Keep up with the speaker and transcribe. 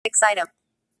Next item.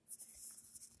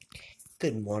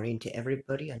 Good morning to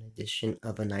everybody on edition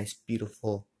of a nice,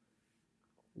 beautiful,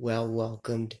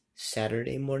 well-welcomed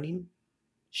Saturday morning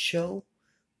show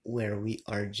where we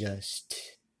are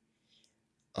just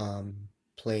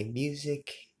playing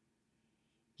music.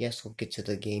 Yes, we'll get to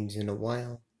the games in a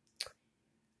while.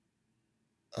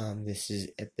 This is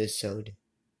episode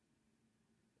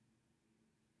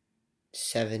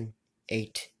 7,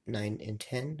 8, 9, and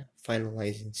 10,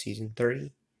 finalizing season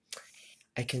 3.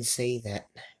 I can say that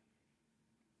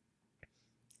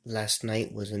last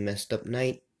night was a messed up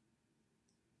night.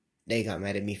 They got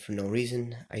mad at me for no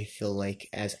reason. I feel like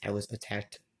as I was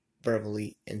attacked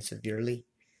verbally and severely.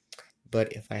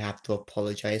 But if I have to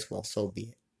apologize, well, so be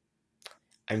it.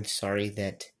 I'm sorry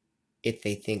that if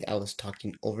they think I was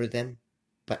talking over them,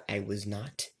 but I was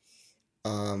not.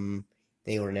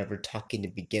 They were never talking to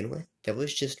begin with. There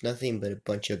was just nothing but a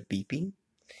bunch of beeping.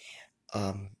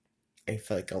 I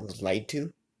felt like I was lied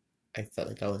to. I felt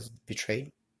like I was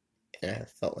betrayed. And I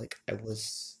felt like I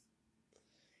was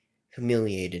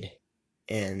humiliated.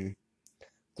 And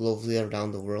globally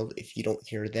around the world, if you don't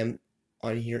hear them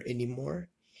on here anymore,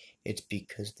 it's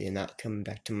because they're not coming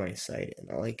back to my side.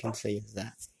 And all I can say is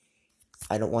that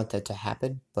I don't want that to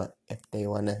happen, but if they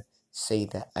want to say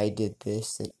that I did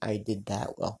this and I did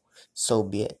that, well, so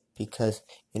be it. Because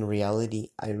in reality,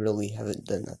 I really haven't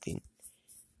done nothing.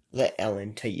 Let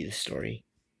Ellen tell you the story.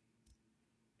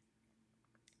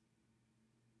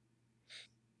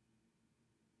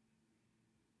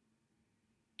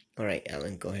 Alright,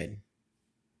 Ellen, go ahead.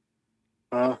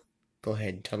 Go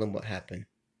ahead, tell them what happened.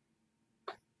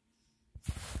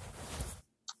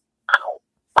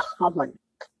 Oh my.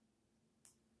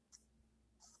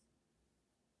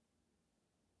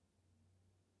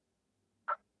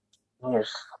 I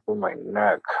slipped on my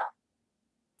neck.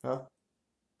 Huh?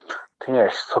 I think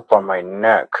I slipped on my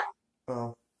neck.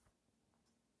 Oh.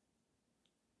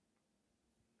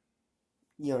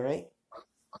 You alright?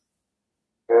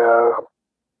 Yeah.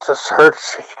 This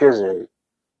hurts because I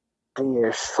think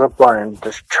I slipped on and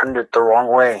just turned it the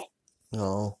wrong way.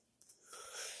 No.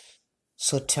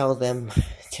 So tell them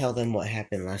what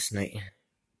happened last night.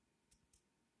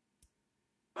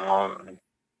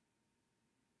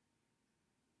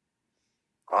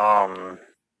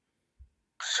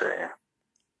 See.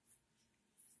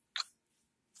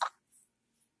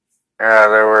 Yeah,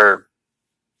 they were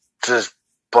just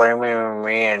blaming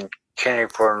me and Kenny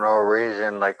for no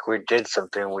reason, like we did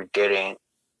something we didn't.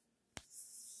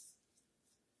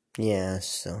 Yeah,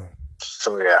 so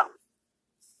Yeah.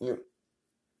 Yep.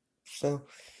 So,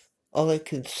 all I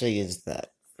could say is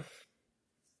that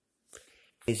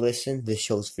listen, this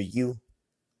show's for you.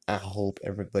 I hope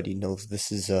everybody knows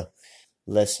this is a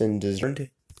lesson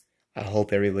deserved. I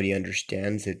hope everybody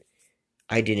understands that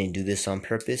I didn't do this on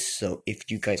purpose. So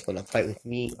if you guys want to fight with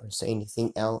me or say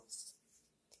anything else,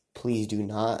 please do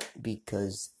not,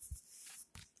 because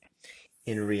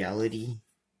in reality,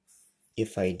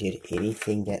 if I did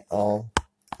anything at all,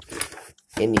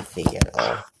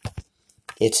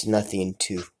 it's nothing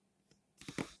to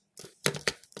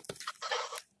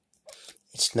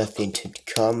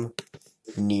come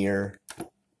near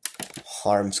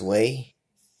harm's way.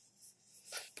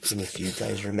 And if you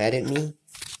guys are mad at me,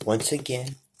 once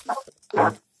again,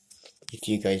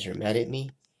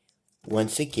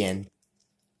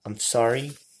 I'm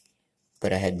sorry,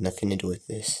 but I had nothing to do with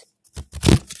this.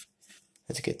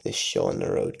 Let's get this show on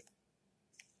the road.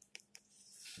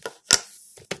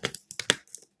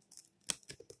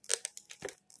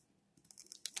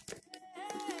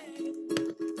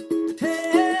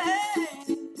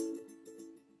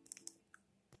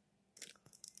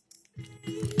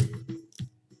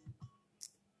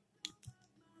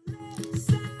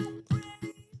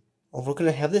 Oh, we're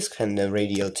gonna have this kind of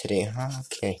radio today, huh?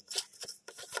 Okay.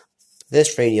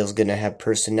 This radio's gonna have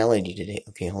personality today.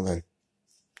 Okay, hold on.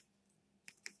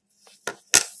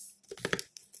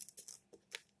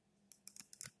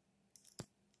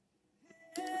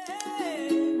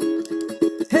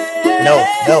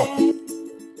 No.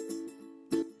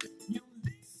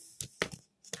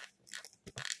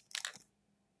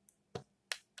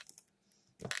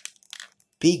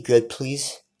 Be good,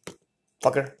 please.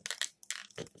 Fucker.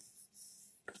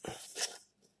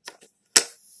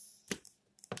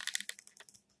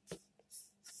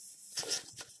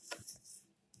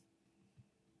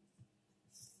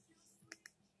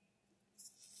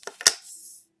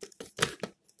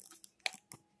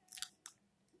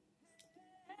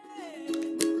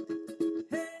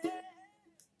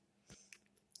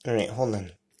 Alright, hold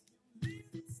on.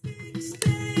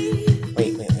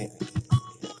 Wait.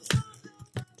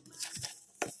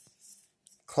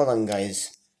 Hold on,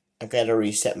 guys. gotta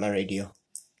reset my radio.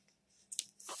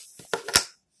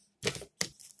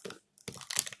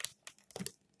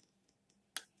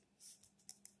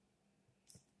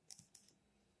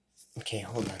 Okay,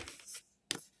 hold on.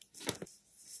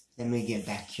 Let me get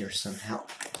back here somehow.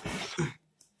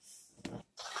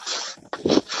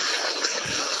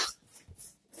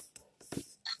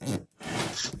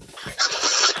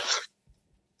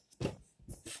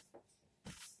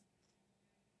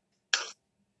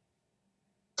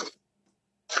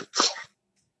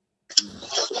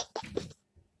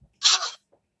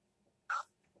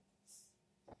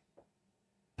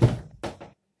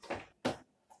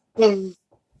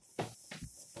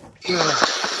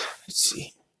 Let's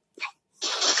see.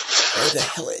 Where the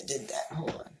hell it did that? Hold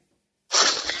on.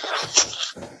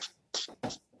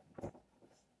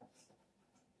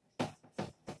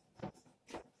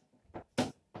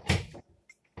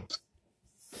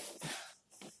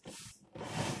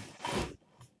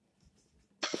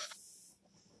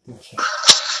 Okay.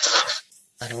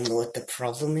 I don't know what the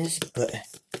problem is, but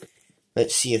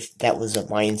let's see if that was a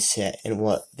mindset and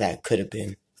what that could have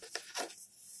been.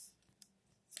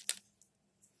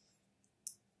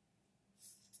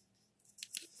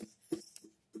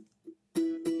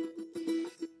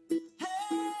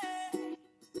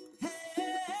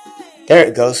 There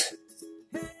it goes.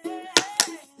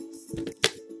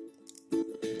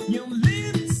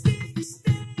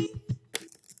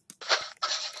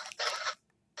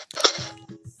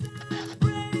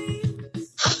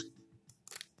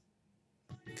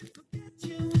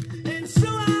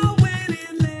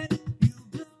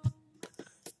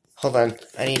 Hold on,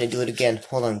 I need to do it again.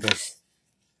 Hold on, guys.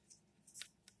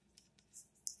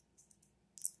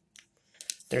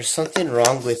 There's something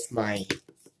wrong with my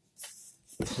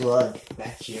plug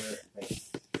back here. Like,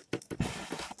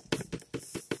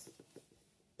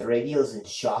 the radio's in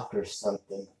shock or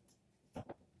something.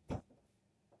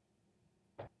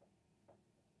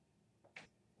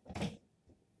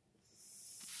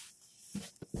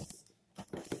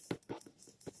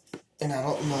 And I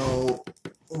don't know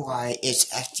why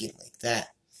it's acting like that.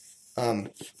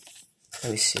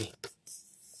 Let me see.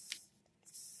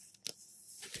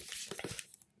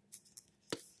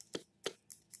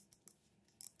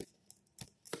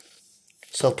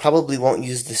 So probably won't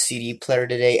use the CD player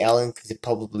today, Alan, because it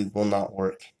probably will not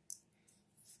work.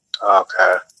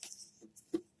 Okay.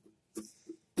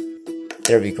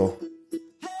 There we go.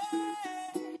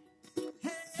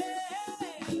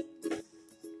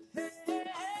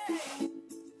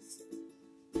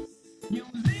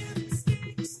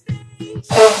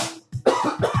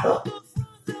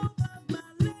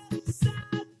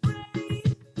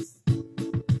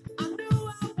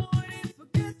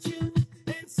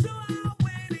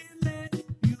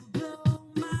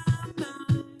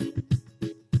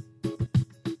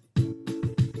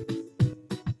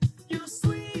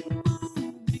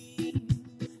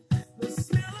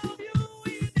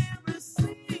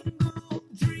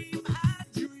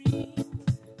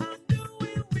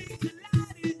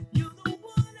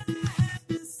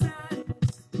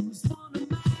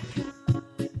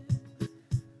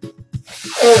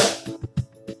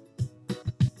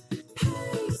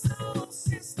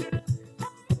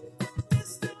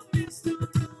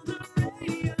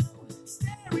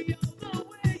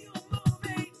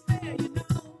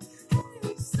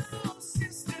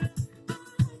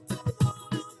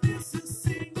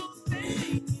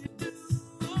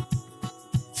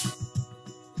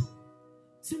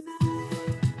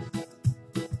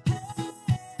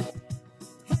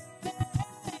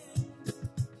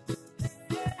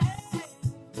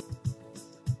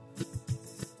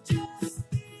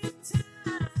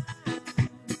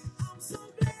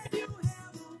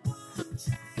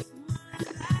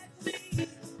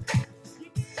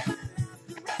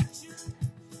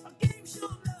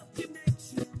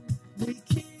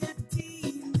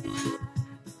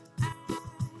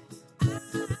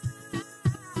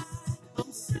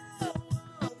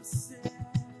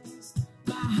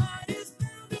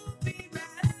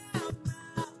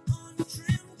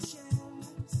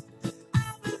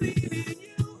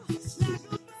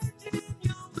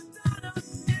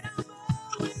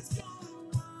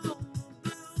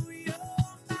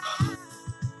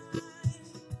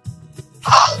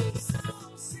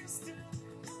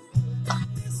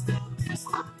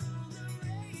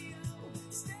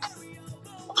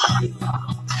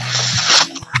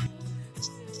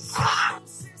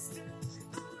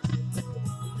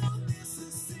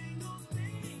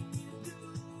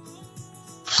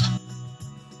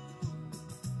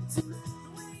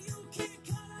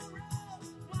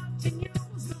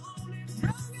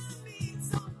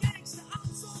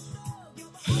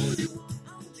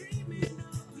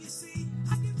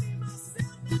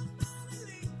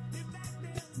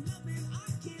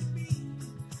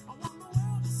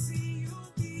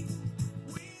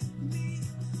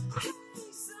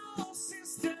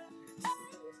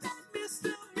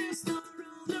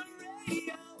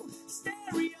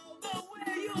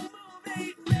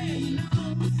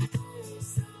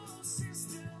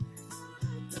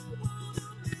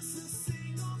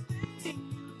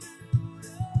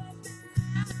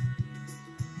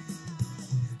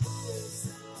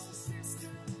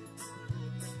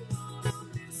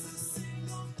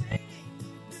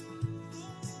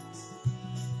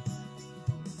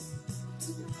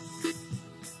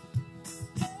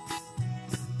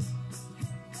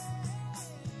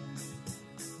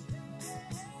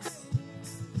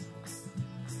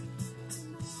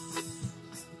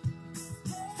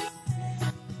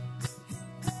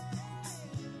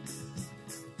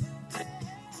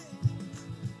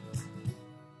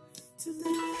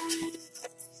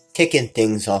 Kicking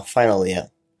things off finally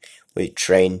with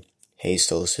Train, Hey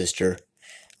Soul Sister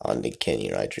on the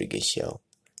Kenny Rodriguez Show.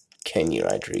 Kenny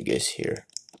Rodriguez here.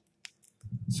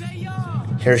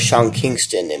 Here's Sean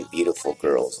Kingston and Beautiful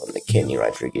Girls on the Kenny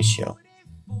Rodriguez Show.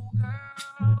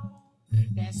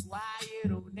 That's why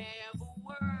it'll never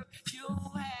work. You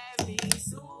have me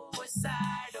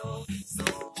suicidal,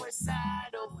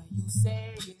 suicidal when you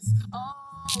say it's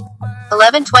over.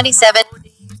 11:27.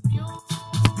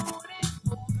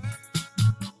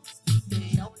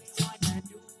 They only wanna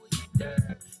do you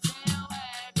dirt. They'll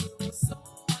have you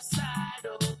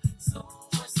suicidal,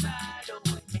 suicidal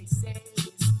when they say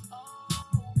it's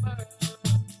over.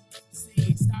 See,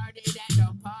 it started at the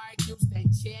park, used to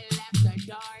chill after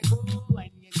dark. Ooh,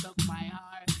 when you took my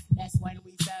heart, that's when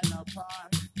we fell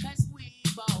apart. Cause we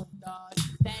both thought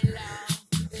that love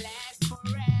lasts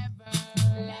forever,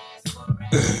 lasts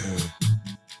forever.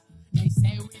 They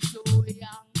say we're too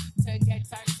young to get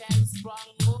ourselves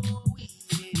sprung. Oh, we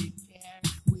didn't care.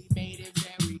 We made it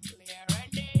very clear.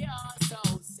 And they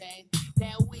also said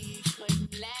that we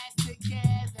couldn't last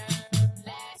together.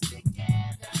 Last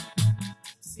together.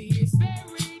 See, it's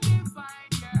very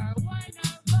divine. You're one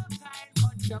of a kind,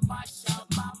 but you mash up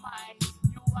my mind.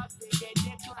 You have to get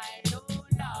declined. Oh, Lord.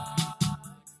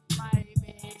 My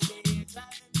baby, you're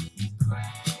driving me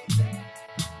crazy.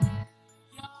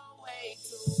 You're way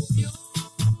too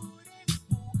beautiful,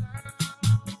 girl.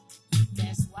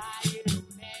 That's why it'll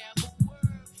never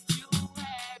work. You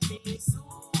have me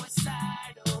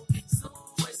suicidal,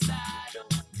 suicidal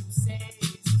when you say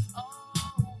it's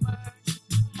over.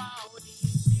 All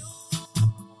these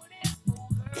beautiful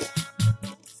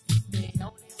girls, they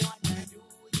only wanna do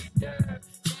you dirt.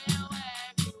 They'll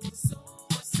have you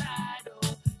suicidal,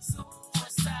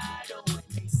 suicidal when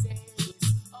they say it's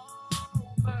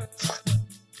over.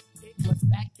 It was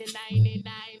back in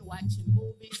 99, watching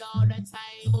movies all the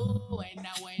time. Ooh, and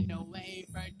I went away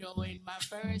for doing my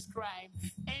first crime.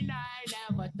 And I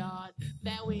never thought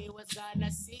that we was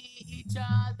gonna see each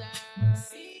other.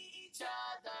 See each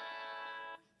other.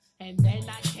 And then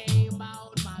I came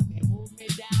out, my man moved me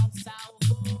down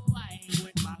south. Ooh, I ain't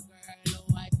with my girl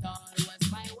who I thought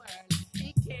was my world.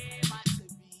 It came out to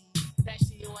be that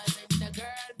she wasn't the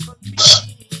girl for me.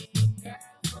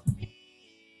 Girl for me.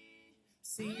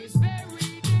 See, it's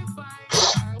very divine.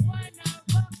 You're one of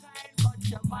a kind, but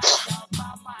you mash up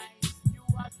my mind. You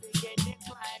have to get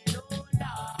declined. Oh, Lord.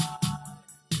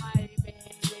 My baby,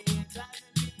 you're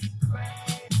driving me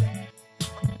crazy.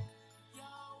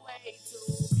 You're way too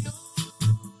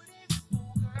beautiful,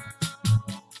 girl.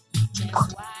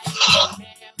 That's why it'll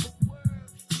never work.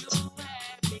 You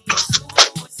have me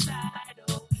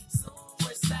suicidal,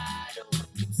 suicidal when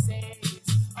you say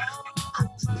it's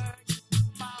over.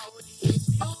 All these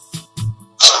beautiful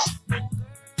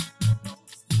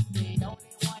girls, they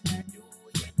only wanna do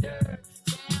you dirt.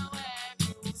 They'll have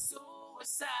you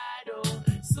suicidal,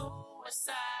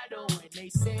 suicidal when they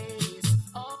say it's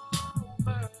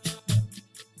over.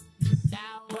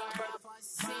 Now we're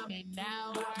fussing and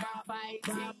now we're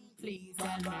fighting. Please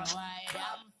tell me why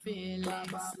I'm feeling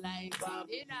slighted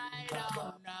and I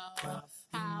don't know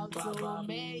how to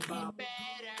make it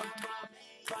better.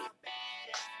 Make it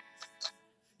better.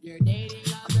 You're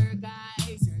dating other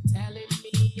guys, you're telling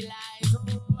me lies.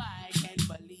 Oh, I can't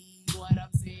believe what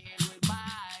I'm seeing with my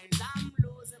eyes. I'm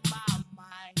losing my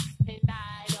mind, and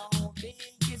I don't think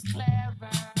it's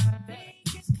clever.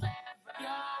 Think it's clever.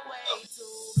 You're way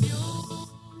too beautiful,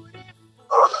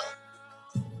 girl.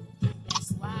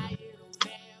 That's why it'll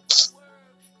never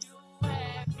work. You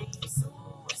have me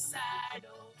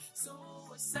suicidal,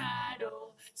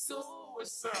 suicidal,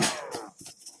 suicidal.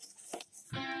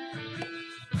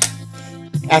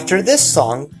 After this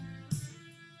song,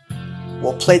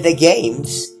 we'll play the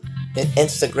games, then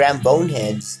Instagram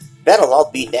Boneheads. That'll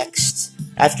all be next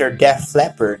after Def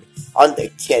Leppard on the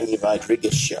Kenny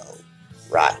Rodriguez Show,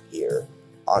 right here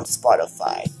on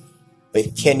Spotify,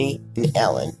 with Kenny and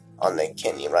Ellen on the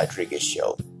Kenny Rodriguez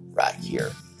Show, right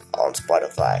here on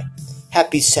Spotify.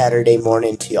 Happy Saturday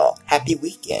morning to y'all. Happy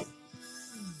weekend.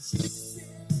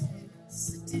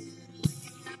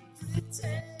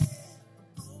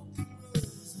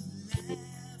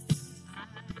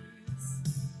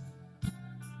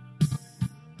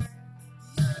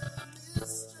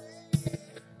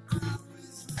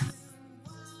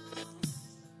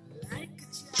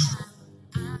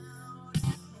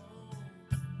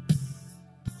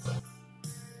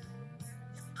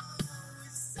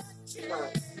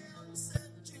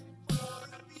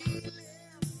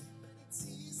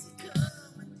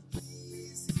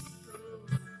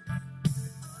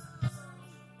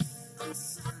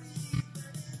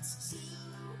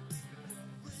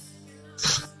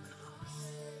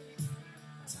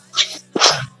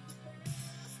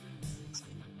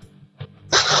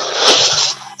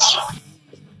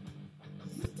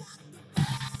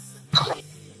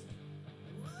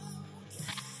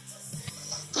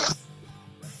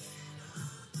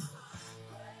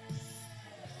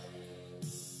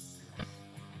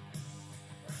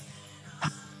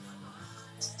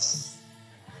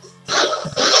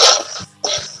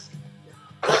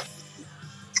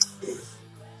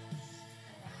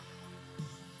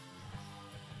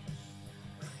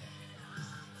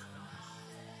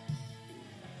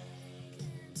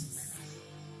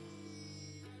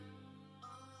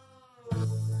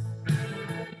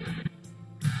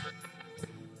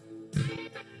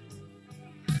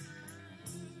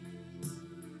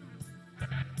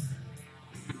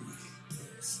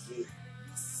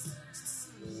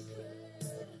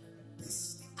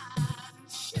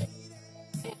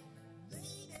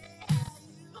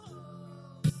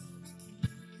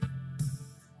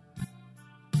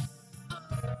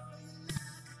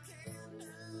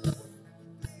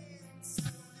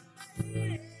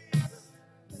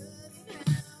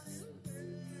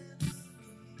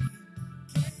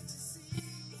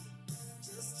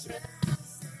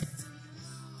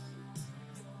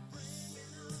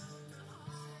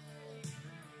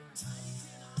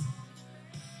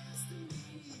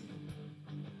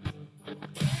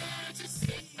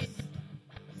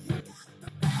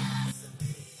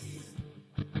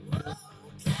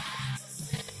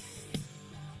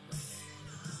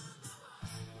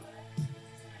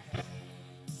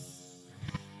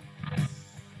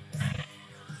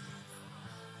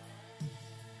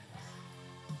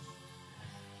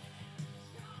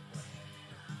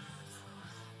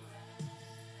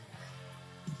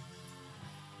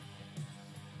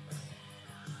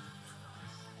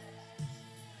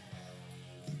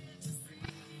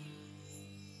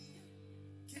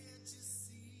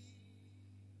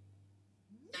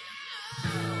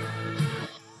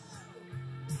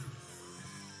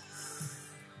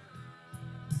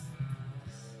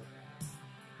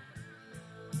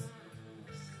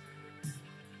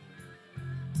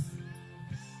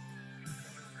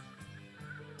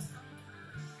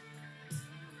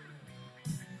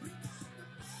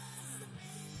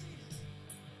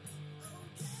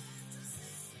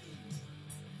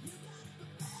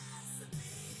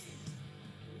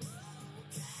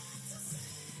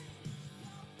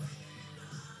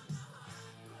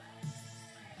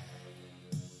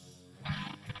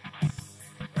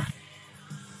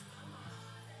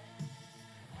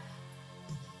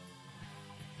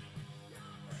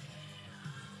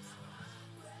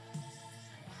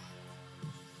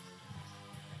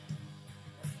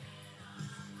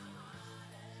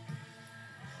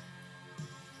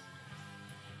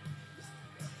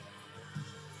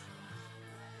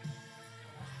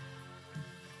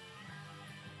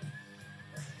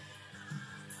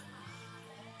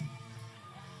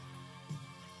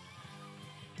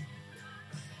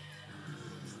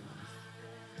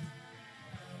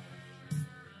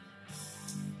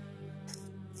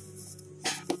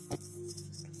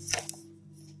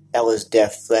 That was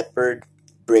Def Leppard,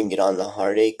 Bring It On the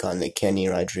Heartache on the Kenny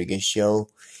Rodriguez Show.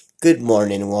 Good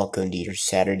morning, welcome to your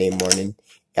Saturday morning.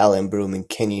 Alan Broom and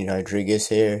Kenny Rodriguez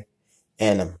here.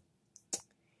 And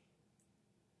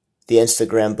the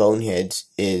Instagram Boneheads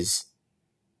is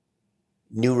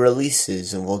new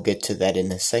releases, and we'll get to that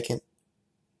in a second.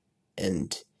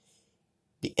 And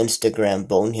the Instagram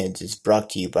Boneheads is brought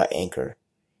to you by Anchor.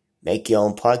 Make your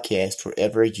own podcast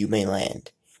wherever you may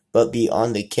land. But be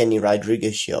on the Kenny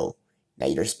Rodriguez Show. Now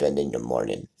you're spending your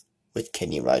morning with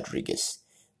Kenny Rodriguez.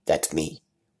 That's me,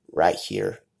 right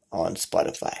here on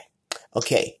Spotify.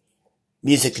 Okay,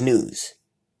 music news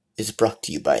is brought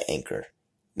to you by Anchor.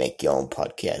 Make your own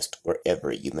podcast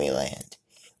wherever you may land.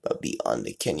 But be on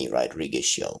the Kenny Rodriguez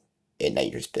Show. And now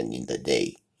you're spending the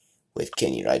day with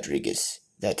Kenny Rodriguez.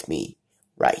 That's me,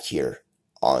 right here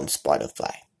on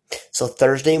Spotify. So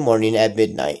Thursday morning at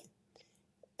midnight,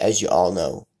 as you all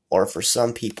know, or for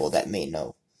some people that may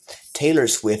know, Taylor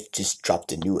Swift just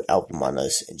dropped a new album on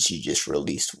us, and she just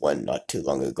released one not too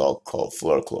long ago called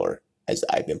Folklore, as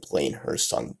I've been playing her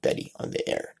song Betty on the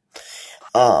air.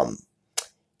 Um,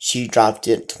 she dropped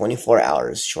it 24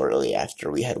 hours shortly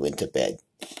after we had went to bed.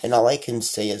 And all I can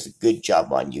say is good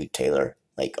job on you, Taylor.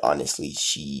 Like, honestly,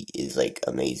 she is, like,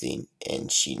 amazing, and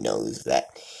she knows that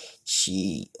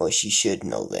she should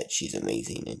know that she's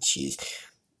amazing, and she's,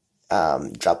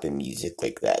 dropping music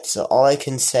like that. So all I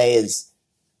can say is,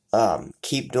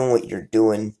 keep doing what you're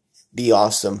doing. Be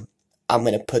awesome. I'm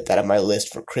gonna put that on my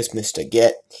list for Christmas to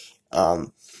get.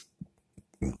 Um,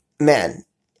 Man,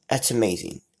 that's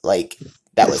amazing. Like,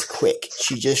 that was quick.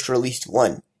 She just released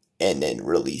one and then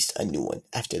released a new one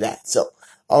after that. So,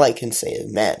 all I can say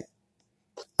is, man,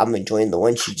 I'm enjoying the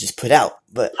one she just put out,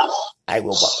 but I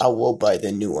will buy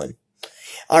the new one.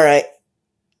 All right,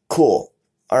 cool.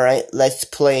 All right, let's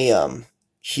play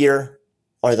Here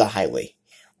or the Highway,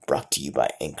 brought to you by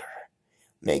Anchor.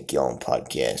 Make your own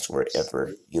podcast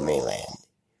wherever you may land,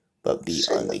 but be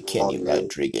Say on the good Kenny morning.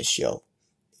 Rodriguez Show.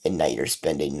 And now you're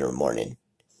spending your morning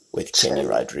with Kenny 10.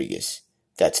 Rodriguez.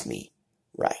 That's me,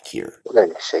 right here What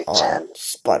did I say? on 10.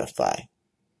 Spotify.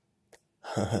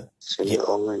 Yeah,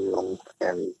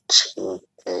 COUNTAY.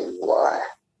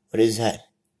 what is that?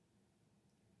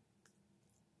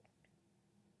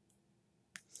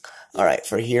 Alright,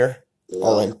 for here,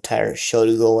 all No. entire show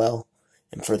to go well,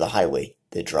 and for the highway,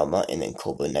 the drama, and then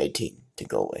COVID-19 to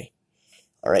go away.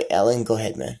 Alright, Alan, go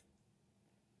ahead, man.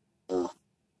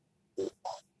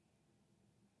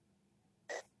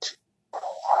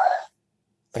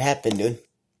 What happened, dude?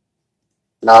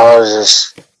 No, I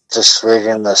was just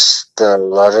reading the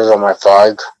letters on my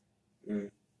flag.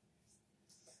 Mm.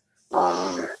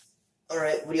 Um,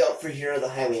 Alright, what do you want for here or the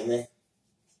highway, man?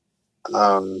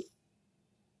 um,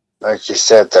 like you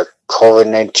said, the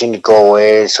COVID-19 to go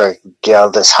away so I can get out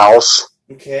of this house.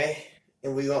 Okay,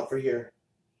 and what do you want for here?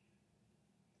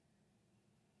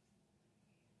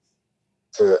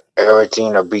 For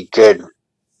everything to be good.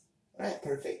 Alright,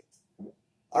 perfect.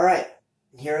 Alright,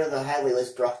 here are the highway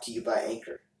list brought to you by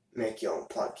Anchor. Make your own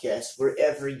podcast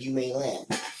wherever you may land.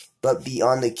 But be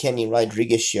on the Kenny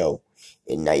Rodriguez Show,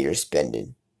 and now you're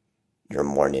spending your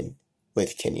morning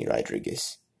with Kenny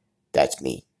Rodriguez. That's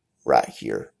me, right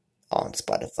here on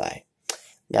Spotify.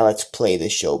 Now let's play the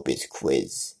Showbiz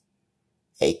Quiz,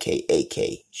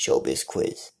 aka Showbiz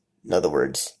Quiz. In other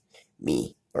words,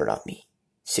 me or not me.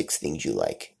 6 things you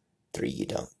like, 3 you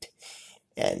don't.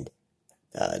 And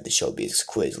the Showbiz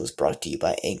Quiz was brought to you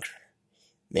by Anchor.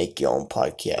 Make your own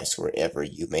podcast wherever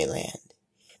you may land,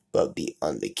 but be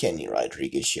on the Kenny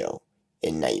Rodriguez Show.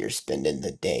 And now you're spending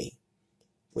the day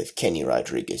with Kenny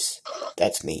Rodriguez.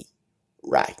 That's me,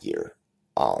 right here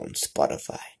on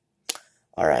Spotify.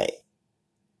 Alright,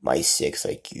 my 6,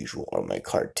 like usual, are my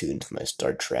cartoons, my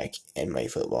Star Trek, and my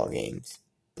football games.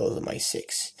 Those are my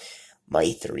 6.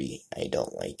 My 3 I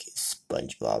don't like is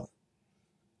SpongeBob,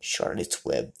 Charlotte's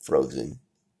Web, Frozen,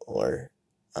 or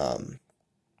um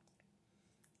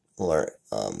or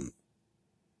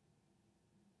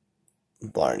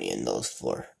Barney, and those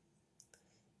 4.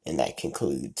 And that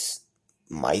concludes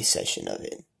my session of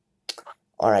it.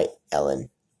 Alright, Ellen,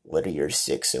 what are your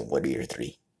 6 and what are your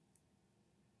 3?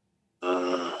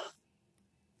 Um,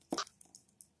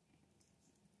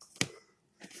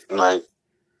 like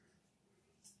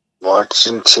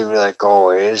watching TV like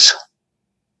always.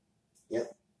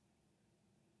 Yep.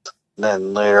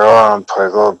 Then later on, I'll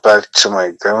probably go back to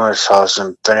my grandma's house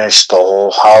and finish the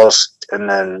whole house, and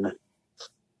then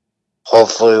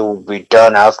hopefully we'll be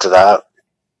done after that.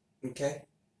 Okay.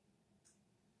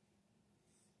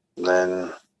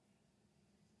 Then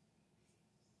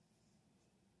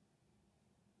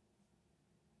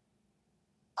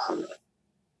um,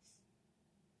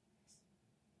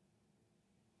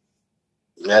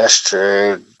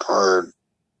 yesterday or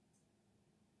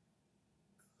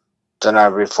the night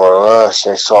before last,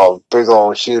 I saw a big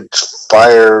old huge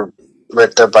fire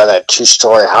right there by that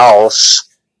 2-story house.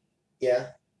 Yeah.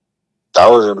 That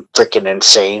was freaking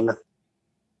insane.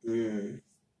 Mm.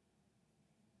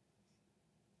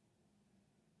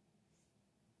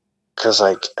 Cause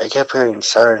like I kept hearing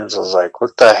sirens. I was like,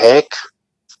 "What the heck?"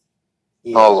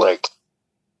 Yeah. Oh, like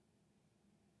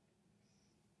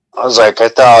I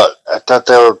thought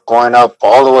they were going up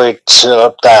all the way to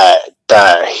up that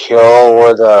hill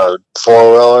where the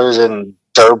 4-wheelers and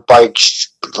dirt bikes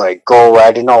like go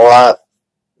riding a lot.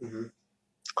 Mm-hmm.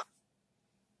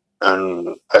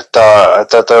 And I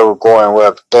thought they were going way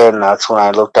up there, and that's when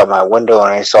I looked out my window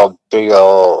and I saw a big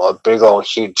old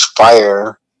huge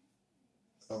fire.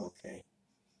 Okay.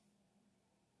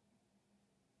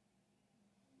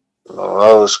 Well,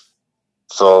 that was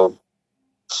so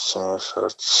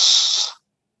it's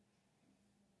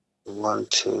 1,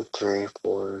 2, 3,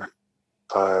 4,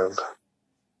 5.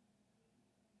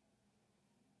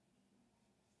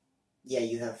 Yeah,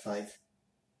 you have 5.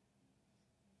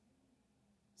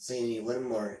 So you need one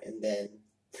more, and then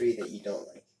 3 that you don't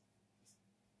like.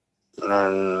 And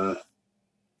then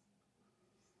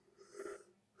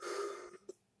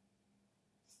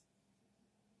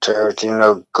to everything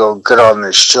to go get on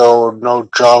the show, no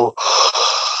Joe.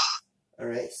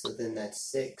 Alright, so then that's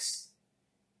 6.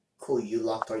 Cool, you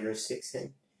locked all your 6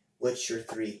 in. What's your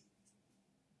 3?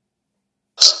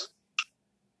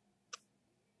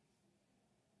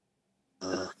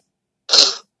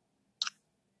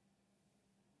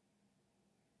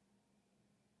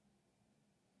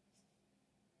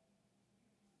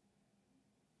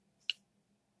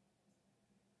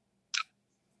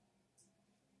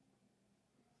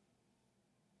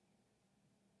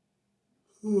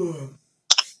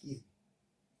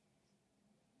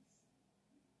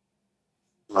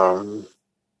 Um,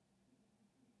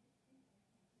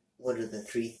 What are the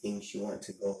 3 things you want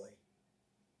to go away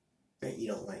that you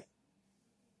don't like?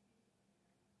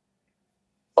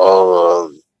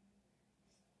 all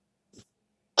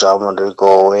drama to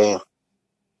go away.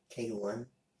 Okay, 1.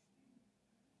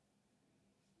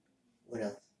 What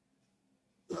else?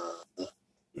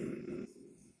 Mm,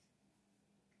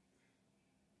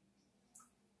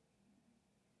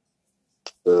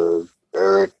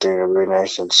 Everything to be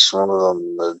nice and smooth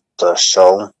on the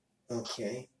show.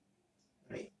 okay,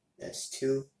 right. That's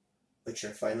 2. What's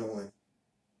your final one?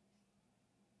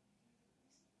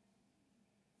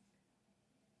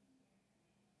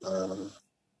 Um,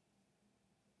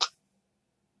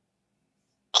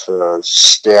 to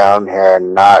stay on here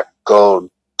and not go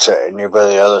to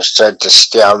anybody other side to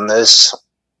stay on this.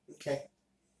 Okay,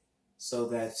 so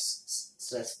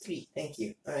that's 3. Thank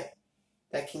you. All right,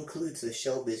 that concludes the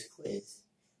Showbiz quiz,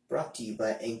 brought to you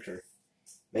by Anchor.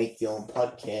 Make your own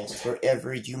podcast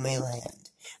wherever you may land,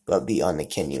 but be on the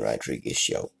Kenny Rodriguez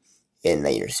show. And now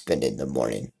you're spending the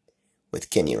morning with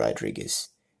Kenny Rodriguez.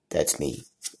 That's me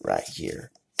right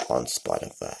here on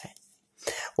Spotify.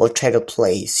 We'll try to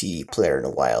play CD player in a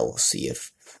while. We'll see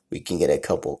if we can get a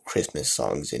couple Christmas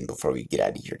songs in before we get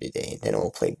out of here today. Then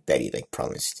we'll play Betty like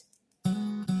promised.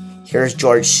 Here's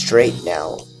George Strait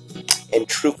now and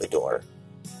Troubadour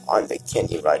on the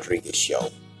Kenny Rodriguez show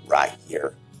right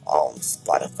here on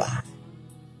Spotify.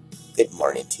 Good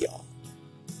morning to y'all.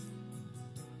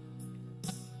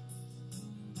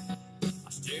 I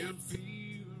still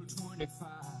feel 25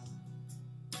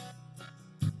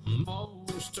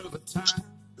 most of the time.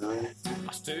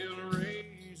 I still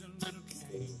raise a little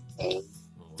cane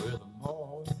with the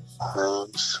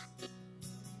boys.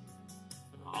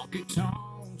 Honky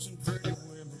tonks and pretty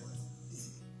women.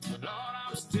 But Lord,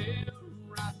 I'm still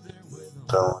right there with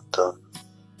them.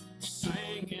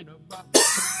 Singing about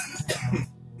the town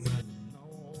and the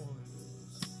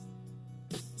noise.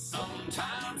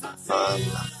 Sometimes I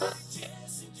feel like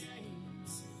Jesse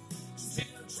James, still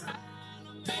trying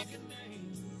to make a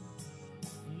name,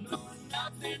 knowing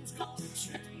nothing's gonna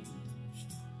change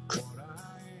what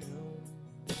I am.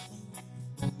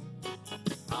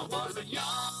 I was a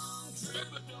young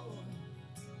troubadour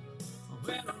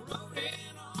when I wrote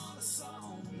in on a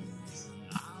song.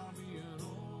 I'll be an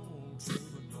old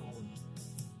troubadour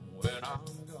when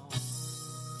I'm gone.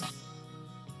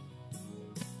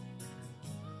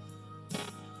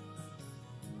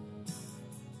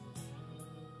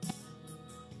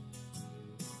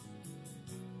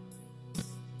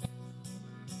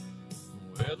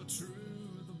 Well, the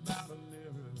truth about a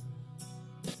mirror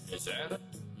is that a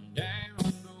damn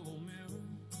old mirror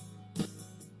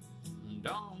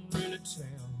don't really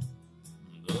tell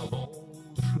the whole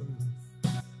truth.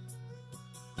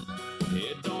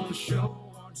 It don't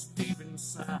show what's deep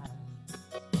inside. inside.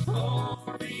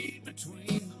 Oh, read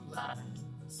between the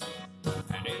lines,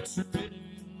 and it's really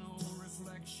no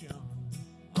reflection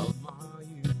of my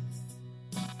youth.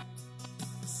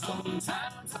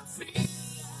 Sometimes I feel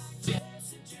like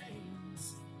Jesse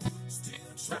James,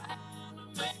 still trying to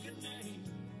make a name,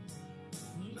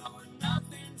 knowing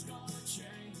nothing's gonna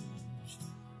change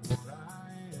what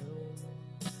I am.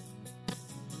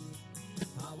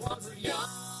 I was a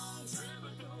young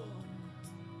troubadour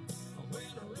when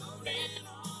I wrote in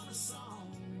on a song.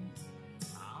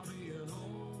 I'll be an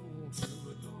old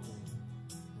troubadour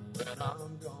when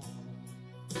I'm gone.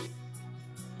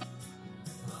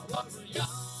 I was a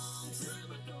young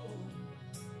troubadour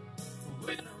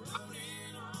when I wrote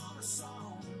in on a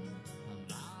song.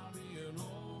 And I'll be an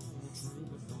old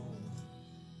troubadour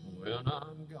when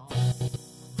I'm gone.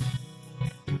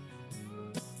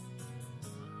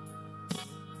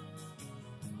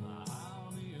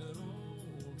 I'll be an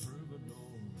old troubadour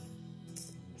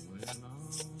when I'm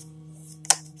gone.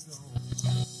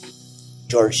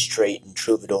 George Strait and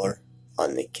Troubadour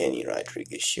on the Kenny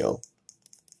Rodriguez Show.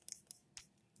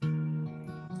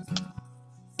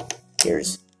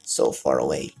 Here's So Far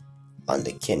Away on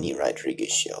the Kenny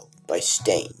Rodriguez Show by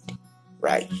Stained,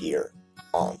 right here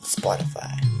on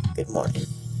Spotify. Good morning.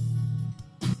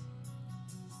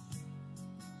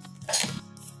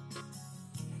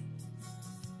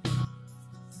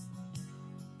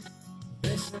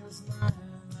 This is my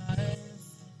life.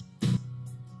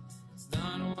 It's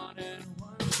not what it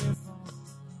was before.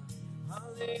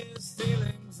 All these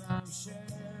feelings I've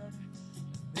shared,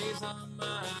 these are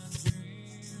my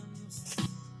dreams,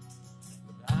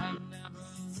 but I've never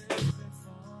lived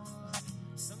before.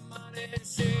 Somebody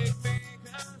shake me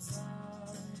 'cause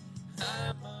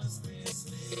I must be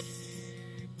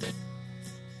sleeping.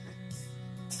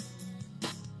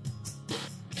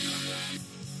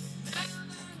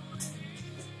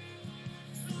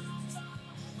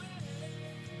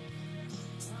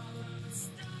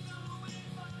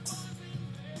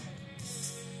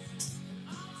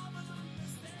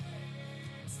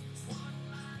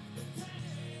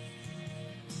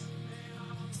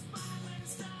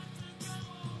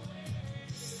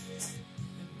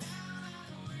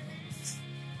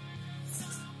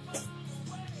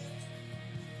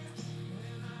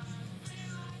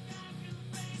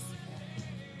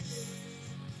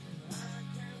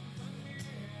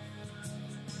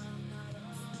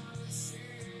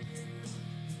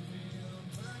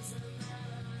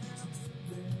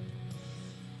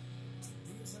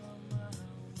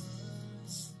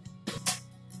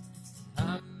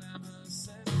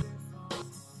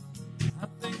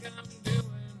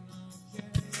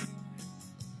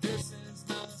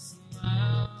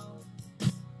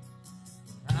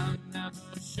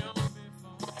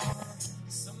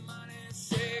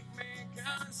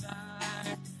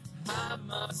 I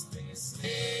must be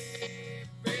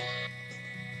sleeping.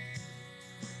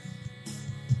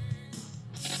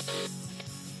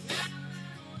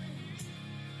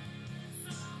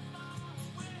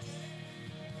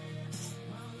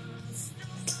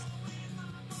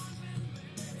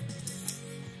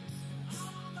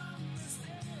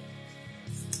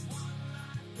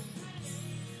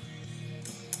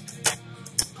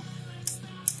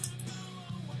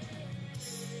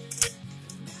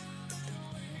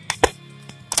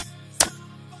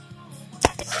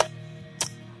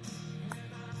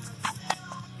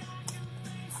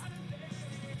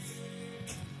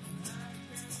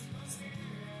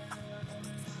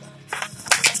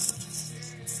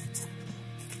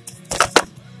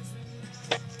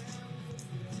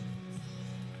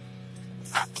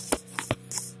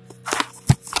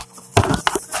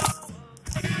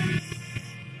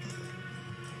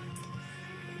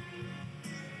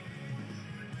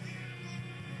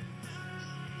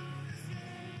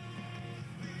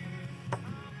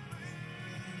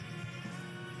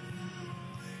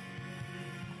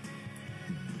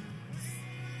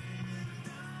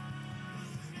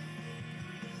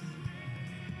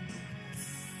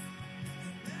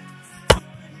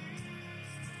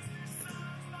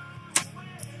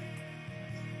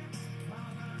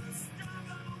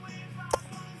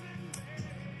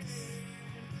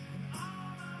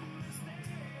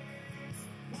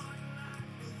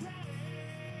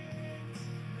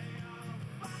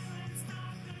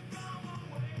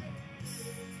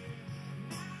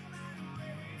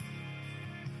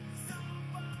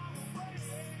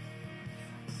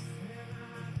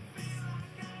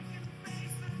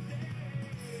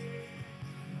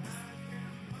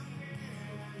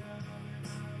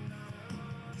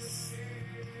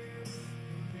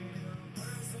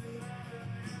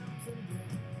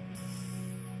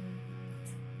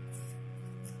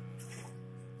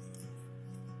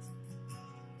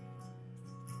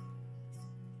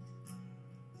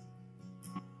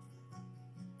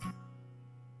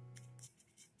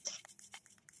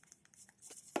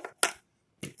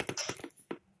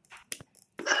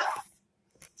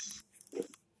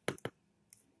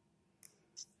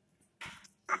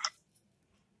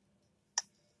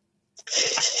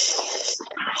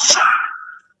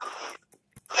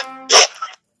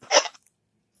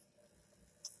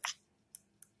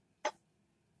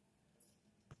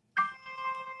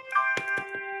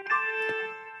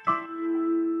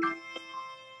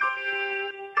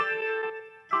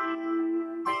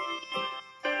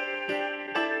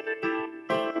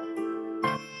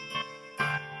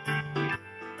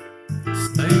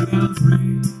 Sleigh bells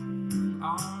ring,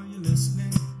 are you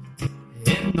listening?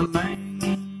 In the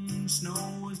lane,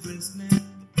 snow is glistening.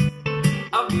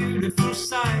 A beautiful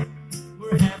sight,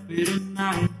 we're happy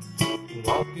tonight.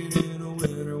 Walking in a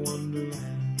winter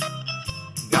wonderland.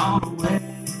 Gone away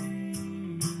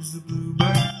is the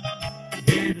bluebird.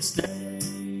 Here to stay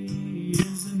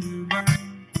is the new bird.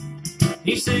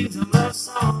 He sings a love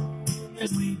song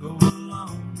as we go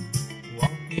along.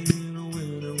 Walking in a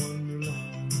winter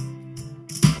wonderland.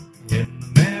 In the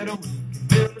meadow we can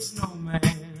build a snowman.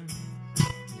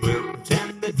 We'll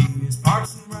pretend that he is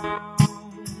Parson Brown.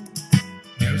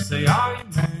 He'll say, are you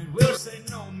married? We'll say,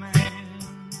 no, man.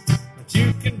 But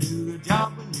you can do the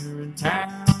job when you're in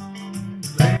town.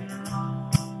 Later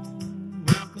on,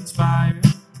 we'll conspire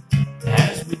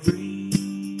as we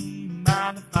dream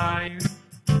by the fire.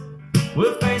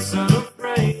 We'll face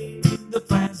unafraid the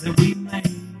plans that we made.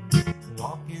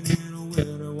 Walking in a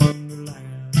winter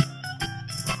wonderland.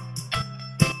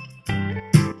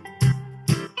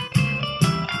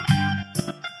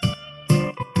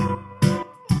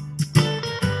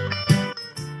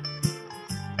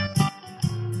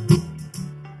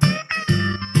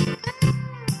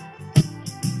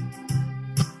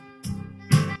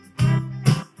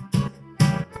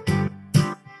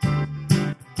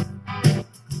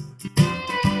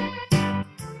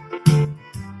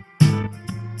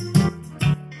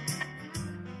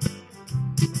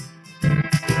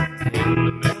 In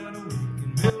the meadow we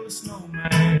can build a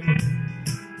snowman.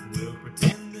 We'll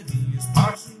pretend that he is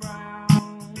Parson Brown.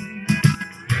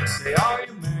 He'll say, are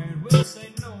you married? We'll say,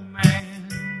 no, man.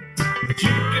 But you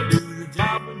can do the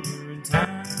job when you're in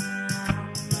town.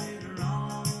 Later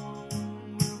on,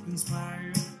 we'll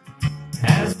conspire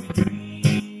as we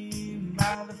dream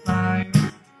by the fire.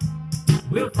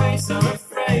 We'll face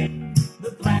unafraid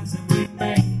the plans that we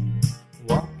made.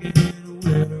 Walking in a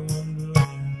winter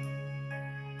wonderland.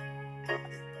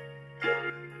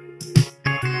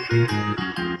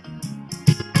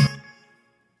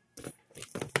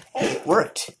 Hey, it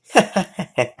worked.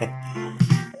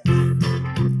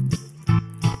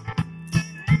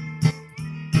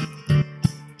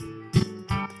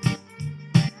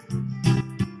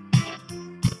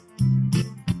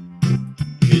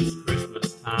 It's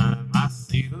Christmas time, I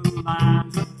see the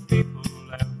lines of people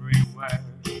everywhere,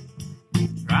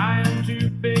 trying to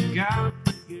pick out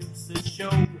the gifts that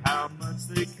show how much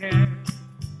they care.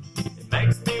 It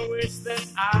makes me wish that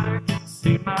I could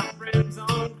see my friends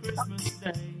on Christmas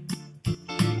Day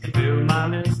and fill my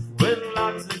list with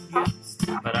lots of gifts,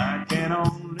 but I can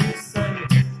only say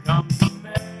here comes a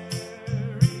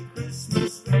Merry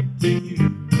Christmas straight to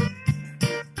you.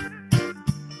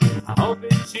 I hope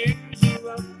it cheers you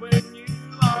up when you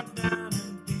are down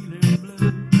and feeling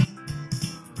blue.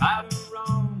 Right or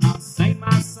wrong, I'll sing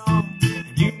my song,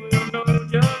 and you will know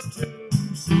just who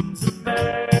sings a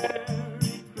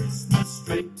Merry Christmas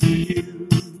straight to you.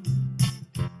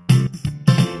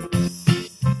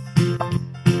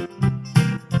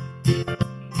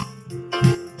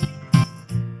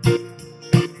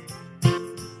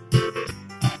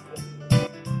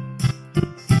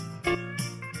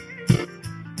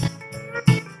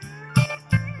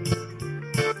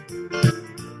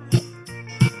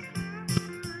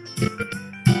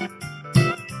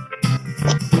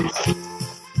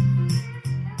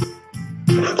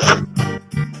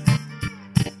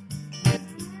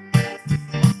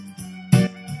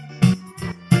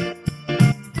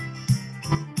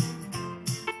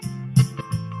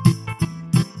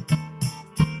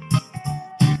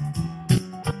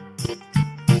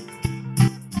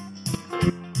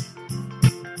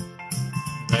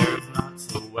 There's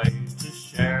lots of ways to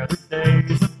share the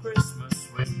days of Christmas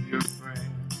with your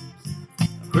friends.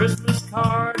 A Christmas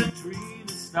card, a tree,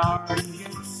 the star, and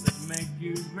gifts that make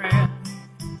you grin.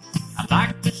 I'd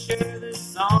like to share this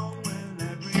song with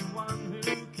everyone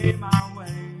who came my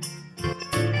way.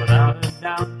 Without a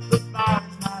doubt, the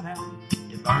fire's not out.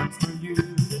 It burns for you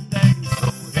today.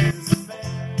 So here's a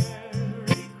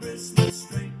Merry Christmas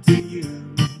straight to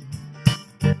you.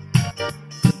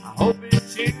 I hope it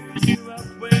cheers you up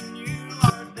when you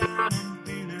are down and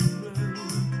feeling blue.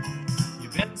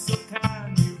 You've been so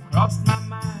kind, you've crossed my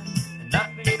mind, and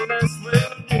nothing less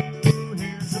will do.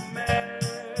 Here's a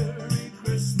Merry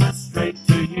Christmas straight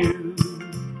to you.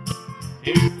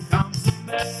 Here comes a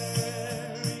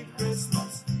Merry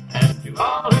Christmas, and to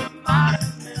all who might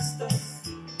have missed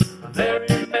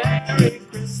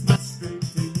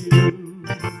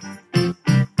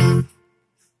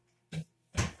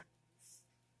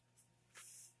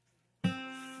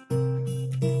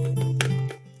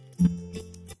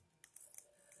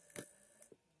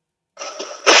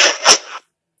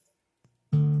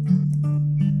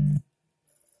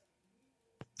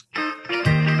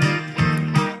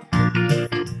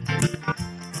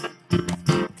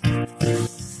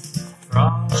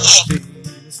Frosty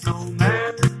the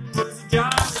snowman was a jolly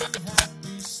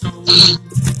happy soul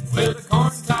with a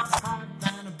corncob pipe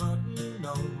and a button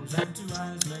nose and two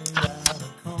eyes made out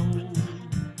of coal.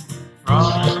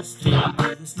 Frosty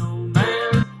the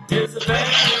snowman is a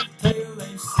fairy tale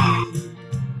they say.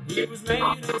 He was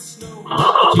made of snow,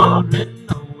 but children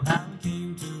know how he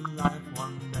came to life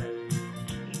one day.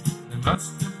 There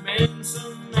must have been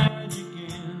some magic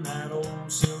in that old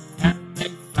silk hat they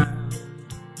found.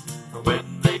 For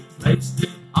when they placed it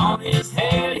on his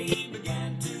head, he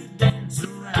began to dance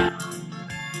around.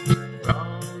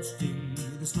 Frosty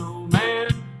the snowman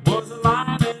was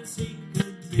alive as he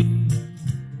could be,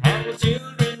 and the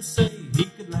children say he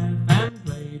could laugh and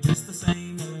play just the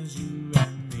same as you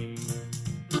and me.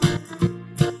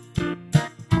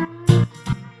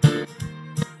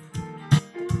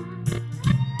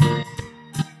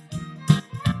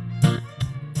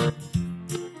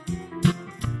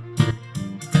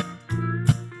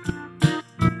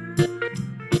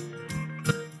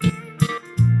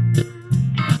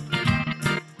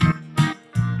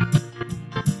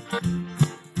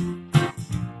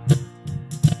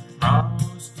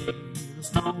 Frosty the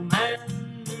snowman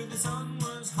knew the sun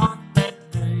was hot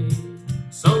that day,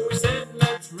 so he said,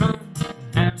 let's run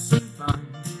and have some fun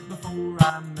before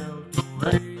I melt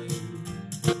away.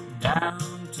 Down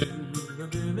to the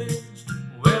village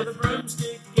with a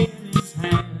broomstick in his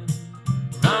hand,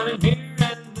 running here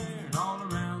and there and all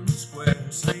around the square,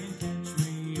 saying, catch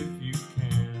me if you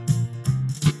can.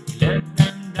 He led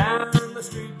them down the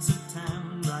streets of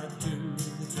town right to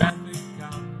the traffic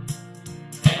cop.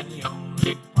 And he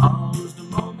only paused a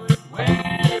moment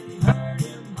when he heard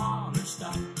him holler,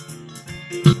 stop.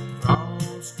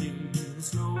 Frosty the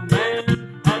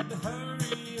snowman had to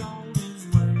hurry on his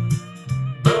way,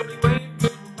 but he waved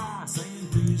goodbye, saying,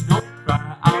 please don't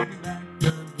cry, I'll be back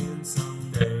again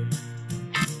someday.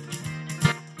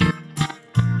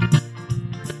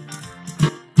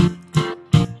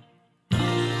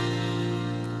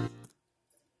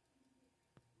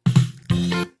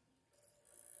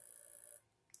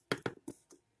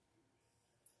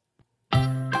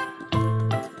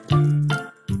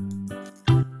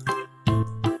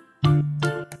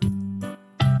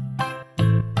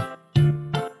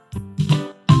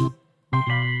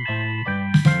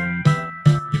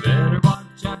 You better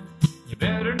watch out, you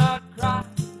better not cry,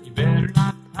 you better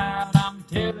not pout, I'm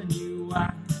telling you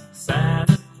why.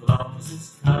 Santa Claus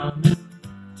is coming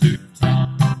to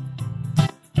town.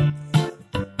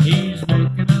 He's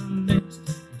making a list,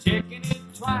 checking it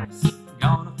twice,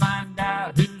 gonna find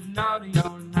out who's naughty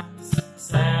or nice.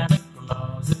 Santa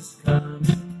Claus is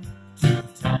coming to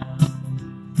town.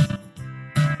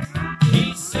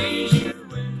 He sees you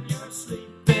when you're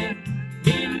sleeping,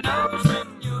 he knows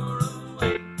when you're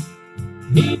awake.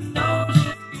 He knows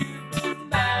if you've been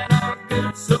bad or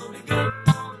good, so be good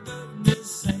for goodness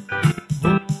sake.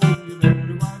 Oh, you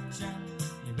better watch out,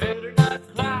 you better not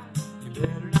cry, you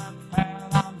better not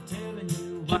pout, I'm telling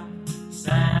you why.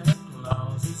 Santa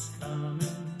Claus is coming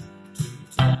to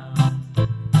town.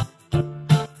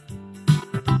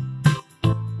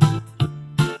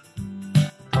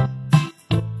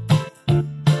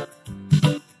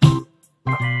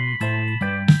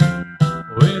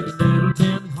 With little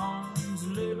tin horns,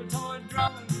 little toy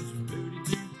drums, Rudy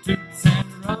Toot Toots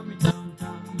and Rummy Tum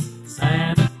Tum,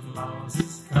 Santa Claus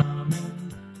is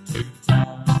coming to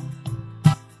town.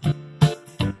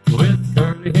 With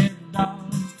curly-head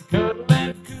dolls to cuddle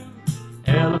and coo,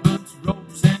 elephants,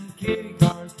 ropes, and kitty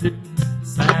cars too,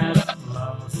 Santa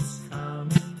Claus is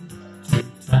coming to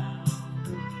town.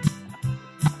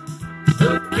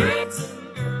 The kids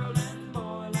and girl and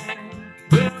boyland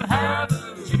will have a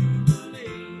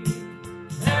jubilee.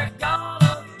 They're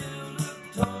gonna build a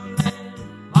toyland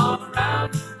all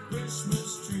around the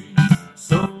Christmas tree.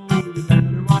 So you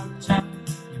better watch out,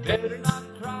 you better not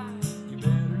cry, you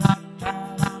better not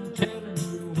pout, I'm telling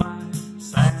you why.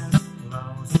 Santa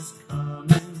Claus is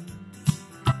coming.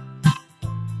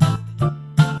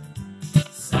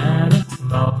 Santa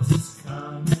Claus is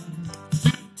coming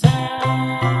to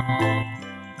town.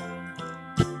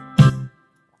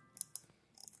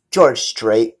 George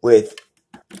Strait with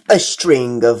a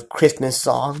string of Christmas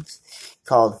songs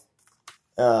called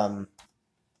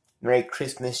Merry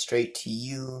Christmas Straight to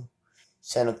You,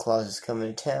 Santa Claus is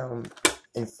Coming to Town,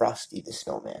 and Frosty the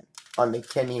Snowman on the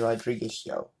Kenny Rodriguez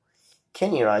Show.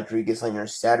 Kenny Rodriguez on your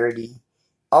Saturday.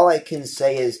 All I can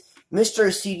say is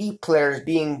Mr. CD player is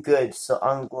being good, so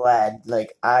I'm glad.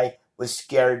 Like, I was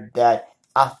scared that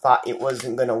I thought it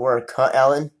wasn't going to work, huh,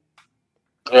 Ellen?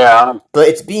 Yeah. But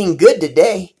it's being good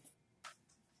today.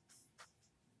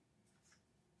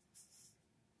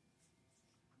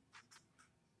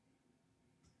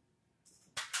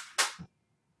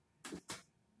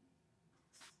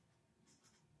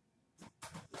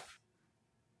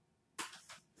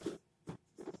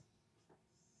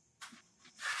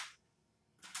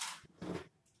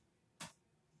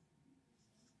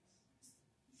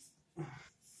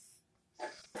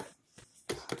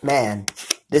 Man,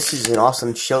 this is an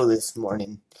awesome show this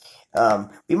morning.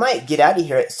 We might get out of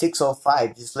here at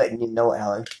 6:05, just letting you know,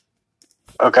 Alan,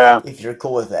 Okay. if you're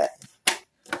cool with that.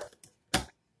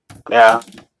 Yeah.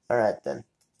 Alright then,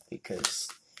 because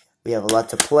we have a lot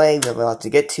to play, we have a lot to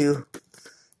get to,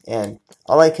 and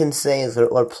all I can say is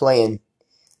that we're playing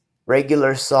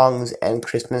regular songs and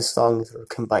Christmas songs, we're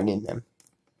combining them.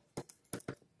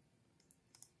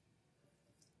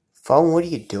 Phone, what are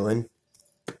you doing?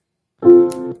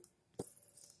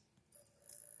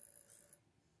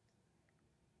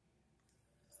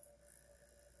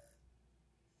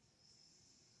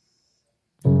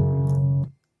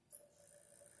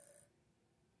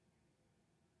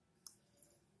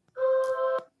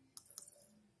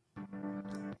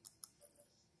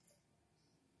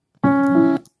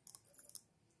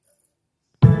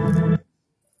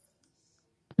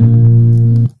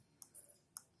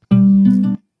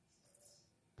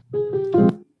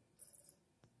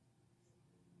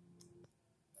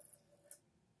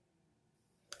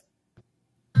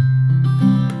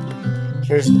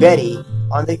 Here's Betty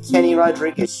on the Kenny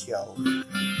Rodriguez Show.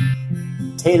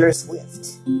 Taylor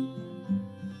Swift.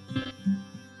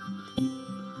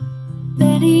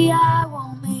 Betty, I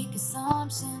won't make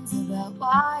assumptions about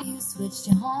why you switched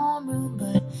your homeroom,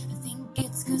 but I think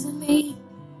it's 'cause of me.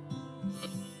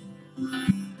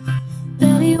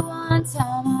 Betty, one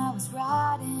time I was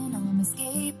riding on my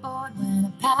skateboard when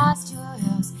I passed your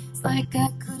house. It's like I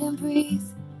couldn't breathe.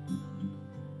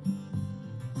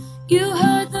 You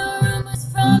heard the rumors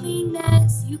from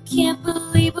Inez. You can't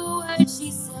believe a word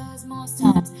she says most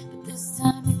times, but this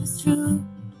time it was true.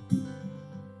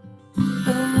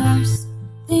 The worst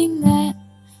thing that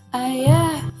I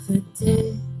ever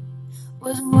did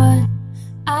was what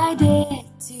I did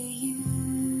to you.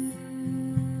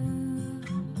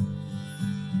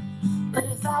 But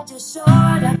if I just showed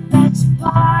up at your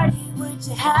party, would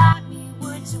you have me?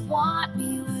 Would you want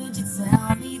me? Would you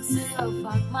tell me to go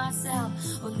fuck myself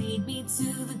or lead me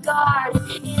to the garden?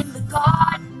 In the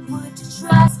garden, would you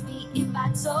trust me if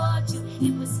I told you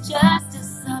it was just a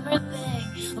summer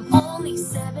thing? I'm only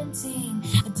 17,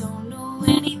 I don't know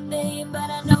anything, but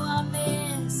I know I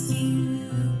miss you.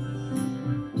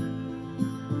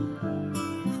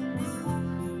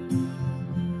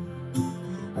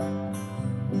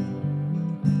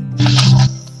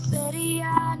 Betty,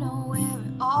 I know where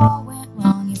it all went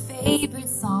wrong. Your favorite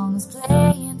song was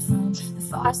playing from the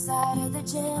far side of the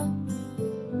gym.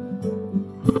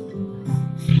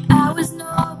 I was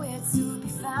nowhere to be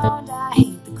found. I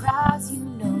hate the crowds, you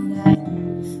know that.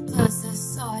 Plus I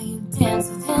saw you dance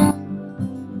with him.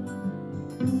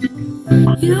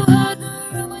 You heard the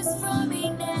rumors from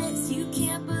Inez. You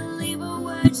can't believe a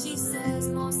word she says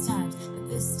most times, but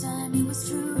this time it was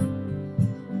true.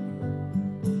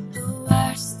 The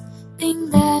worst thing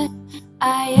that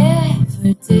I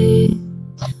ever did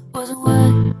was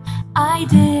what I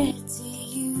did to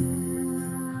you.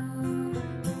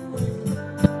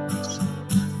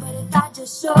 But if I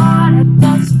just showed up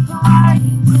at your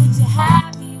party, would you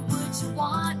have me? Would you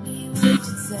want me? Would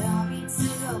you tell me to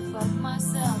go fuck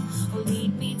myself or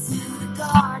lead me to the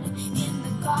garden? In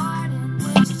the garden,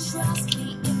 would you trust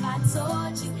me if I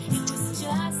told you it was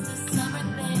just a summer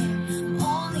thing? I'm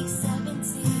only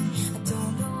 17, I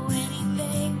don't know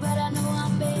anything, but I know I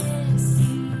miss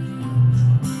you.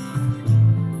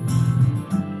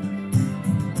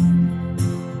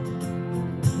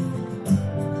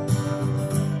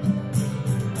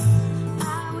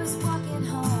 I was walking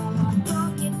home on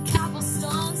broken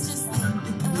cobblestones, just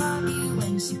thinking of you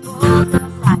when she pulled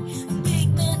up right. A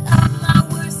figment of my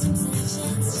worst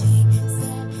intentions. She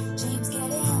said, James,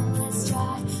 get in, let's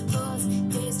try. Those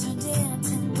days turned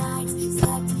into nights.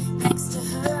 Slept next to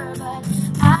her, but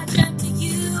I dreamt of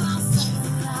you all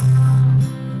summer long.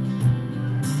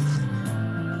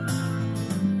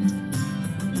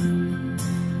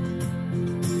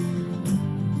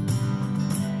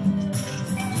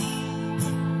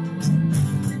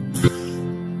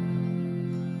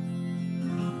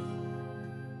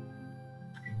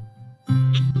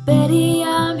 Betty,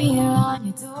 I'm here on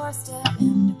your doorstep,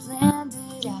 and I planned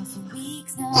it out for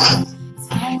weeks now. It's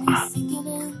finally sinking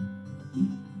in.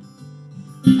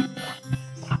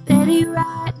 Betty,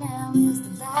 right now is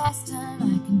the last time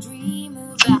I can dream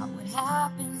about what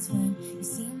happens when you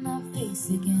see my face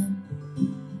again.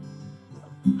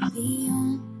 The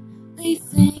only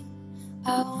thing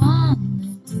I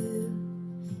wanna do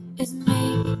is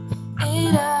make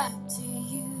it up to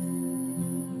you.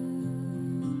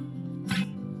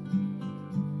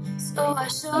 So I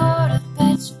showed up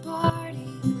at your party.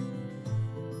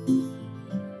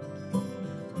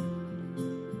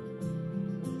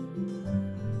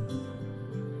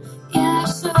 Yeah,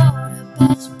 I showed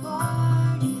let's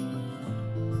party.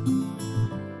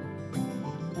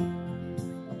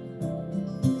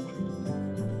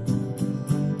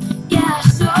 Yeah,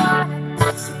 sure,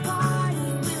 let's party.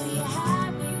 Will you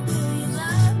have me? Will you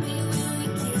love me? Will you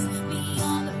kiss me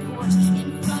on the porch in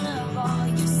front of all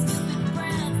your stupid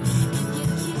friends? If you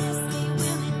kiss me,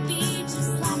 will it be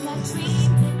just like I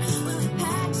dreamed it? Will it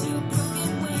patch your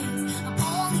broken wings? I'm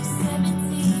only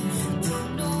 17,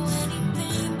 don't know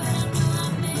anything, but I know I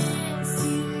miss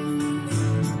you.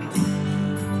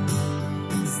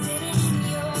 Sitting in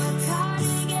your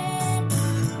cardigan,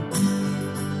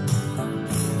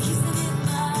 kissing in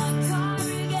my car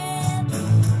again.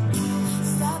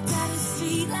 Stopped at a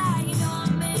street light, you know I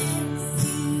miss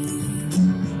you.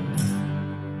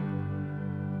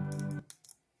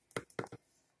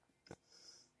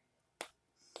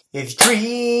 If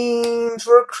dreams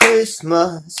were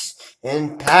Christmas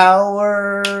and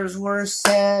powers were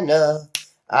Santa,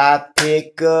 I'd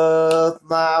pick up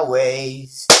my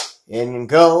ways and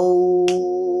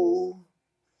go.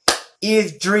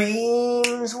 If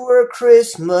dreams were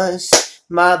Christmas,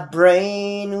 my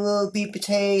brain will be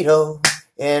potato,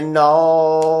 and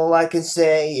all I can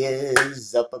say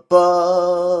is up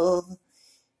above.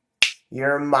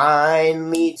 Your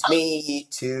mind leads me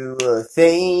to a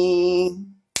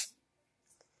thing,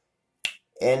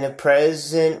 and the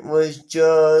present was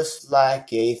just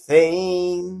like a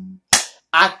thing.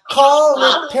 I call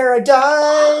it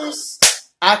paradise,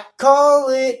 I call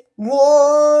it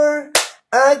war,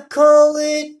 I call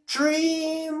it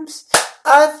dreams,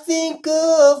 I think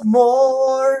of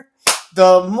more.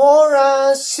 The more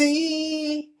I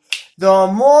see, the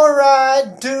more I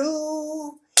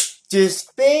do.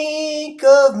 Just think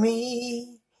of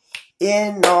me,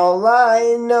 and all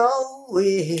I know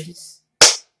is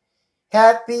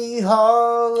happy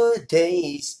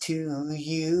holidays to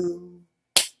you,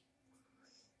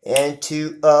 and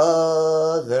to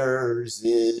others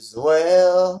as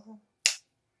well.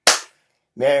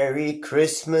 Merry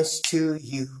Christmas to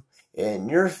you and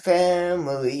your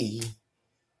family,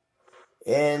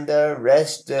 and the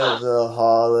rest of the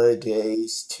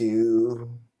holidays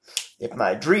too. If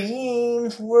my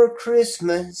dreams were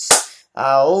Christmas,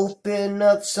 I'll open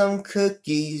up some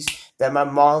cookies that my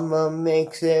mama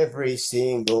makes every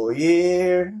single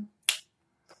year.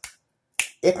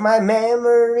 If my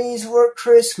memories were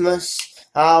Christmas,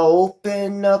 I'll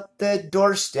open up the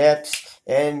doorsteps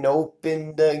and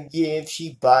open the gifts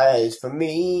she buys for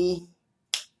me.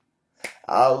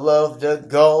 I'll love to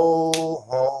go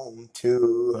home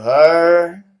to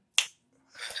her,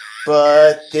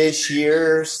 but this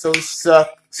year so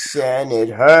sucks and it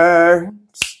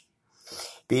hurts,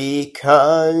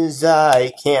 because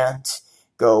I can't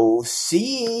go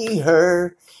see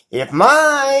her. If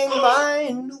my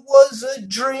mind was a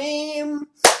dream,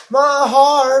 my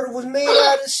heart was made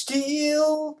out of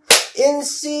steel, and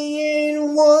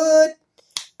seeing what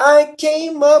I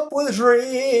came up with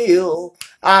real,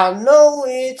 I know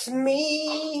it's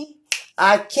me.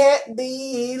 I can't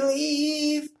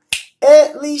believe,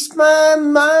 at least my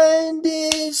mind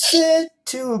is set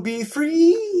to be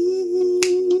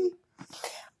free.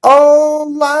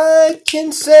 All I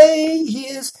can say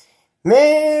is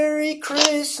Merry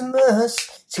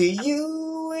Christmas to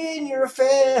you and your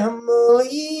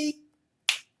family,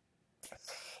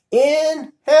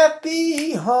 and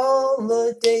Happy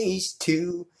Holidays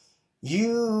to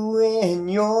you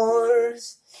and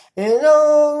yours. And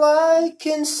all I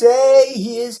can say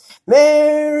is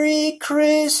Merry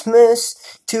Christmas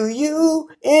to you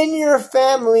and your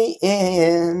family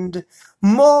and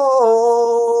more.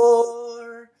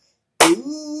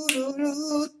 Do-do-do-do-do.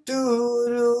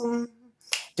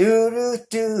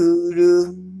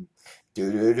 Do-do-do-do.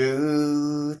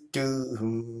 Do-do-do-do-do.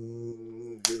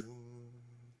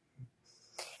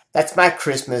 That's my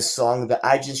Christmas song that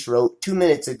I just wrote 2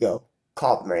 minutes ago,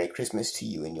 called Merry Christmas to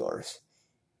You and Yours,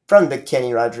 from the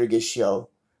Kenny Rodriguez Show,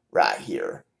 right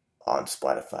here on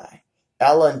Spotify.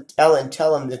 Ellen, tell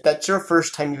him that that's your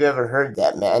first time you've ever heard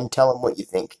that, man. Tell him what you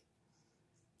think.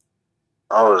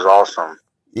 That was awesome.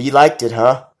 You liked it,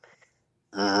 huh?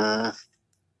 Mm-hmm.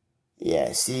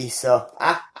 Yeah, see, so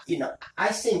I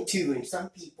sing too, and some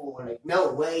people are like,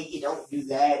 no way, you don't do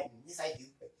that. And yes, I do.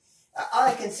 All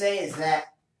I can say is that,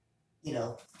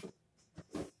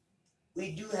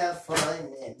 we do have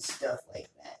fun and stuff like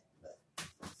that.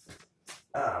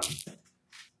 But,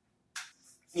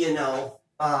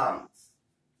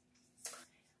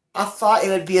 I thought it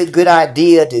would be a good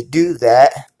idea to do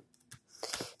that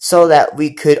so that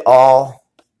we could all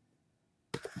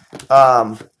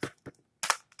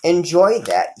enjoy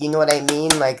that. You know what I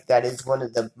mean? Like, that is one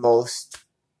of the most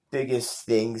biggest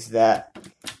things that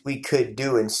we could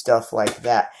do and stuff like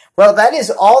that. Well, that is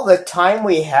all the time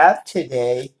we have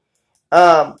today.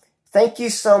 Thank you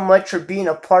so much for being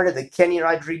a part of the Kenny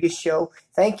Rodriguez Show.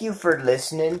 Thank you for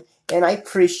listening, and I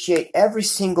appreciate every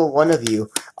single one of you.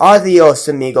 Adios,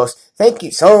 amigos. Thank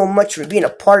you so much for being a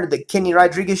part of the Kenny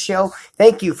Rodriguez Show.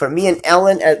 Thank you for me and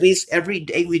Ellen. At least every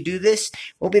day we do this.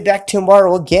 We'll be back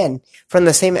tomorrow again from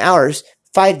the same hours,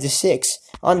 5 to 6,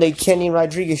 on the Kenny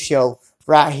Rodriguez Show,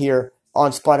 right here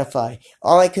on Spotify.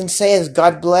 All I can say is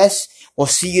God bless. We'll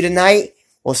see you tonight.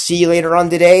 We'll see you later on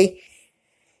today.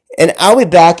 And I'll be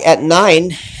back at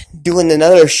 9 doing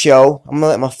another show. I'm going to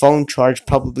let my phone charge,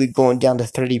 probably going down to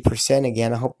 30%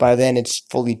 again. I hope by then it's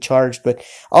fully charged. But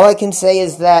all I can say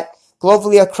is that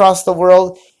globally across the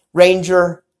world,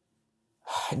 Ranger,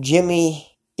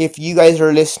 Jimmy, if you guys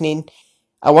are listening,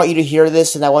 I want you to hear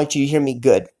this and I want you to hear me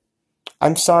good.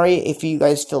 I'm sorry if you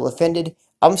guys feel offended.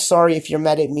 I'm sorry if you're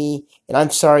mad at me. And I'm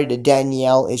sorry to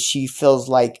Danielle if she feels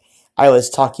like I was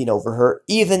talking over her,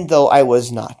 even though I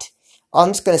was not.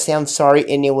 I'm just going to say I'm sorry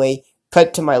anyway.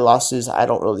 Cut to my losses. I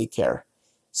don't really care.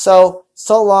 So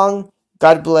long.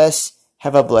 God bless.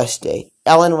 Have a blessed day.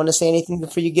 Ellen, want to say anything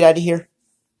before you get out of here?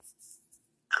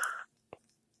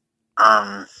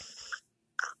 I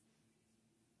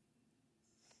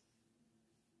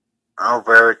hope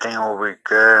everything will be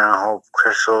good, and I hope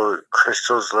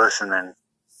Crystal's listening.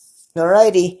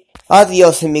 Alrighty.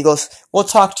 Adios, amigos. We'll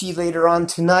talk to you later on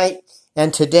tonight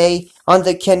and today on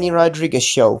the Kenny Rodriguez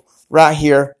Show, right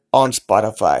here on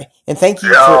Spotify. And thank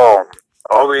you for...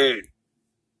 I'll be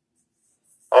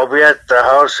at the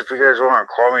house if you guys want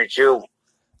to call me too.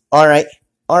 Alright.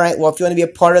 Well, if you want to be a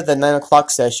part of the 9 o'clock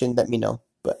session, let me know.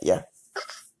 But yeah.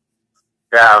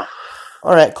 Yeah.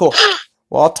 Alright, cool.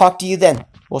 Well, I'll talk to you then.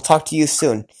 We'll talk to you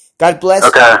soon. God bless.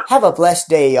 Okay. Have a blessed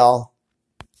day, y'all.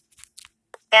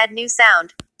 Add new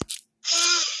sound.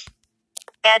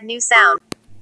 Add new sound.